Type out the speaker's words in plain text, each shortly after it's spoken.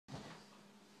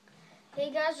Hey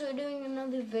guys, we're doing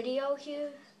another video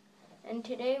here, and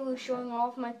today we're showing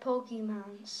off my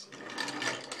Pokemons.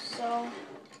 So,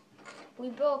 we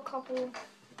built a couple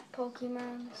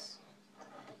Pokemons.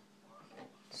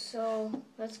 So,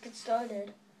 let's get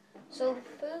started. So,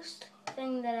 the first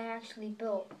thing that I actually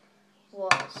built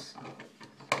was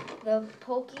the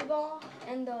Pokeball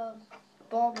and the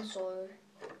Bulbasaur.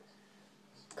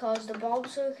 Because the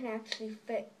Bulbasaur can actually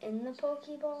fit in the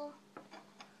Pokeball.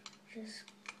 Just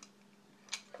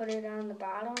put it on the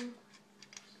bottom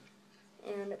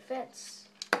and it fits.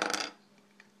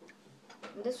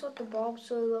 And this is what the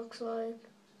Bulbasaur looks like.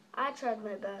 I tried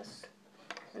my best.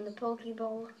 And the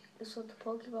Pokeball, this is what the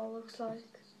Pokeball looks like.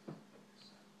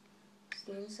 It's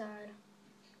the inside.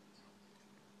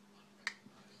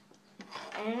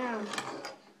 And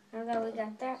now that we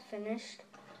got that finished,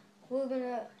 we're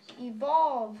gonna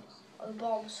evolve a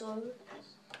Bulbasaur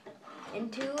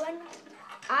into an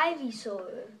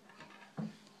Ivysaur.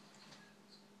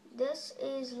 This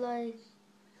is like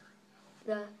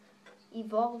the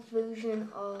evolved version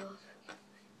of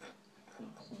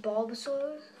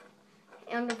Bulbasaur.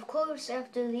 And of course,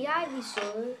 after the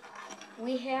Ivysaur,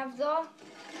 we have the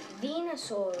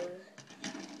Venusaur.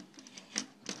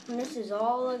 And this is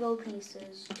all Lego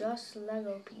pieces, just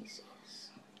Lego pieces.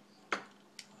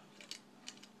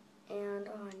 And,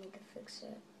 oh, I need to fix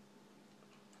it.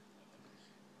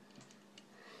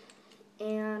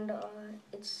 And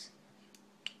its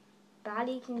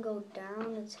body can go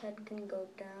down, its head can go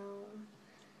down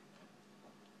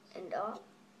and up.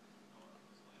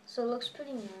 So it looks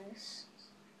pretty nice.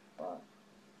 But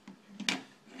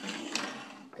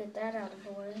get that out of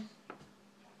the way.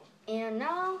 And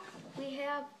now we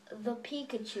have the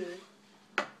Pikachu.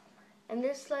 And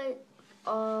this like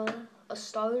a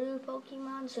starter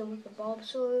Pokemon, same with the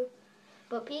Bulbasaur.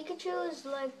 But Pikachu is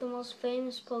like the most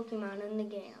famous Pokemon in the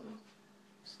game.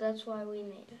 So that's why we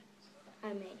made it.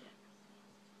 I made it.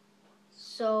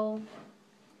 So,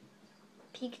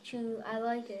 Pikachu, I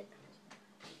like it.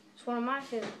 It's one of my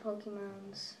favorite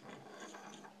Pokemons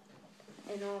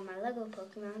in all my Lego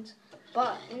Pokemons.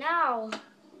 But now,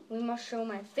 we must show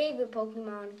my favorite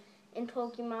Pokemon in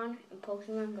Pokemon and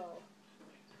Pokemon Go.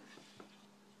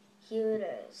 Here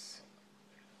it is.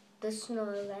 The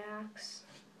Snorlax.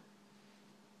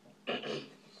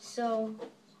 So,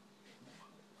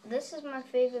 this is my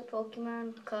favorite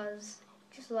Pokemon because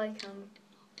I just like him.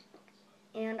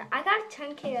 And I got a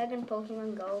 10K egg in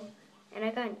Pokemon Go, and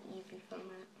I got an Eevee from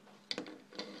it.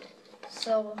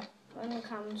 So, let in the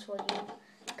comments what you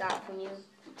got from you,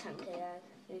 10K egg,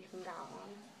 if you even got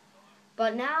one.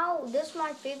 But now, this is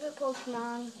my favorite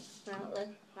Pokemon,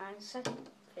 like my second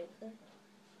favorite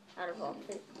out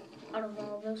of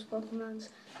all those Pokemons.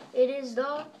 It is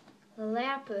the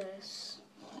Lapras.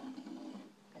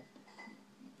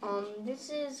 This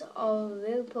is a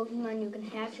rare Pokemon. You can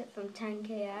hatch it from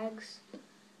 10K eggs.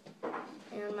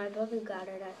 And my brother got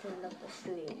it at the end of the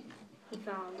street. He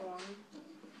found one.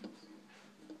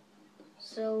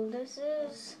 So this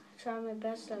is, I tried my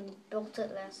best and built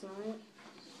it last night.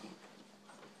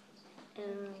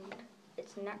 And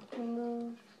its neck can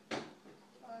move.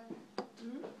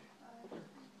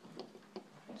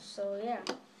 So yeah.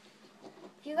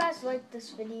 If you guys liked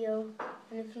this video,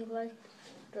 and if you liked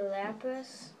the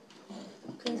Lapras,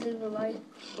 please leave a like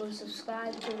or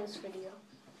subscribe to this video.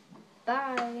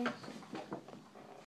 Bye!